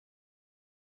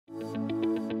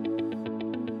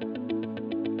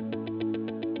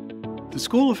The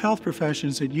School of Health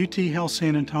Professions at UT Health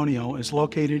San Antonio is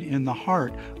located in the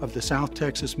heart of the South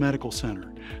Texas Medical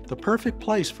Center, the perfect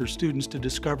place for students to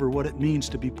discover what it means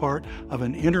to be part of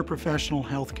an interprofessional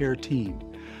healthcare team.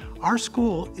 Our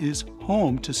school is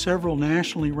home to several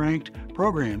nationally ranked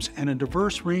programs and a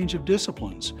diverse range of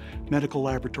disciplines: medical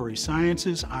laboratory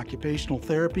sciences, occupational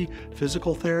therapy,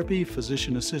 physical therapy,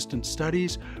 physician assistant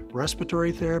studies,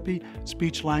 respiratory therapy,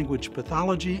 speech-language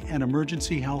pathology, and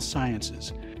emergency health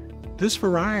sciences. This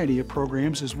variety of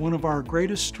programs is one of our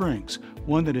greatest strengths,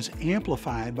 one that is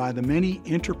amplified by the many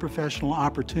interprofessional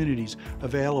opportunities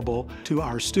available to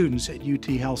our students at UT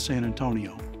Health San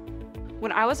Antonio.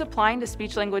 When I was applying to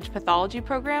speech-language pathology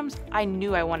programs, I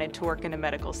knew I wanted to work in a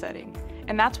medical setting.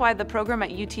 And that's why the program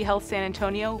at UT Health San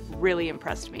Antonio really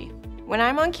impressed me. When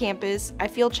I'm on campus, I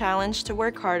feel challenged to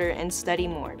work harder and study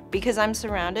more because I'm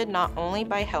surrounded not only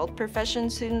by health profession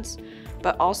students,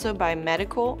 but also by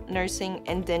medical, nursing,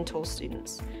 and dental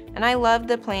students. And I love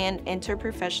the planned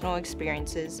interprofessional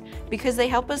experiences because they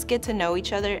help us get to know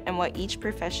each other and what each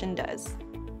profession does.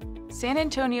 San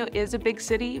Antonio is a big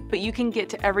city, but you can get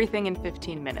to everything in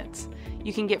 15 minutes.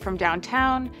 You can get from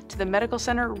downtown to the medical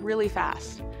center really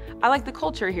fast. I like the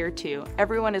culture here too.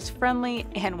 Everyone is friendly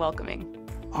and welcoming.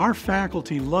 Our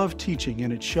faculty love teaching,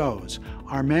 and it shows.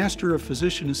 Our Master of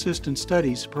Physician Assistant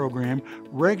Studies program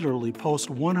regularly posts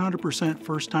 100%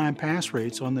 first-time pass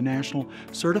rates on the National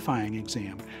Certifying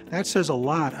Exam. That says a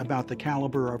lot about the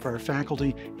caliber of our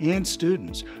faculty and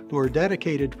students who are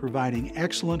dedicated to providing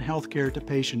excellent health care to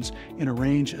patients in a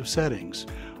range of settings.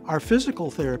 Our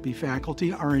physical therapy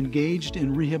faculty are engaged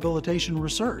in rehabilitation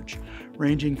research,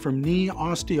 ranging from knee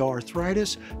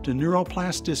osteoarthritis to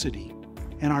neuroplasticity.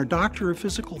 And our Doctor of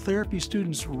Physical Therapy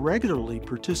students regularly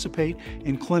participate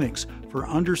in clinics for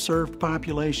underserved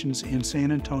populations in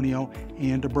San Antonio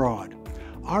and abroad.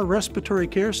 Our respiratory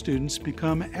care students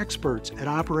become experts at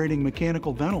operating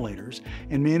mechanical ventilators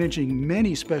and managing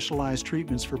many specialized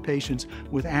treatments for patients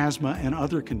with asthma and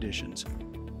other conditions.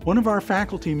 One of our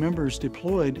faculty members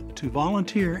deployed to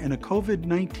volunteer in a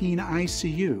COVID-19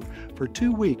 ICU for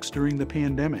 2 weeks during the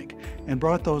pandemic and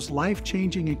brought those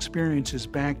life-changing experiences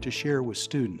back to share with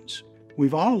students.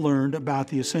 We've all learned about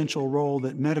the essential role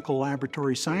that medical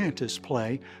laboratory scientists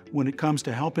play when it comes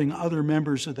to helping other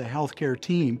members of the healthcare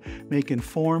team make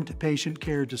informed patient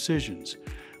care decisions.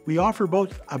 We offer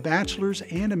both a bachelor's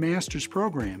and a master's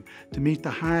program to meet the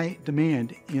high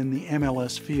demand in the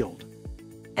MLS field.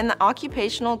 In the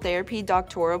occupational therapy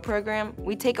doctoral program,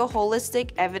 we take a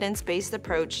holistic, evidence-based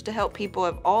approach to help people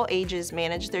of all ages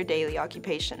manage their daily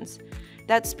occupations.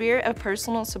 That spirit of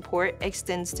personal support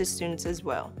extends to students as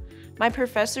well. My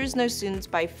professors know students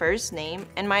by first name,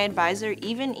 and my advisor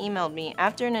even emailed me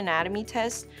after an anatomy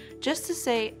test just to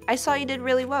say, "I saw you did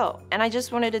really well, and I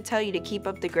just wanted to tell you to keep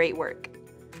up the great work."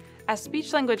 As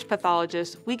speech-language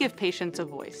pathologists, we give patients a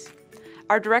voice.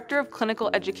 Our Director of Clinical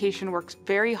Education works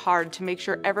very hard to make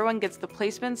sure everyone gets the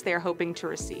placements they are hoping to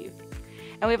receive.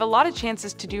 And we have a lot of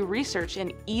chances to do research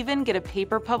and even get a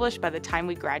paper published by the time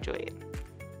we graduate.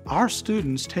 Our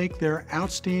students take their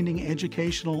outstanding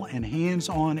educational and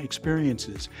hands-on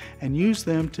experiences and use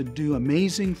them to do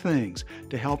amazing things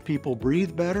to help people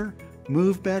breathe better,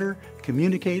 move better,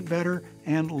 communicate better,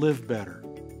 and live better.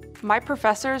 My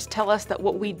professors tell us that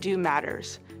what we do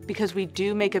matters, because we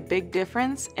do make a big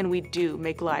difference and we do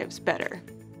make lives better.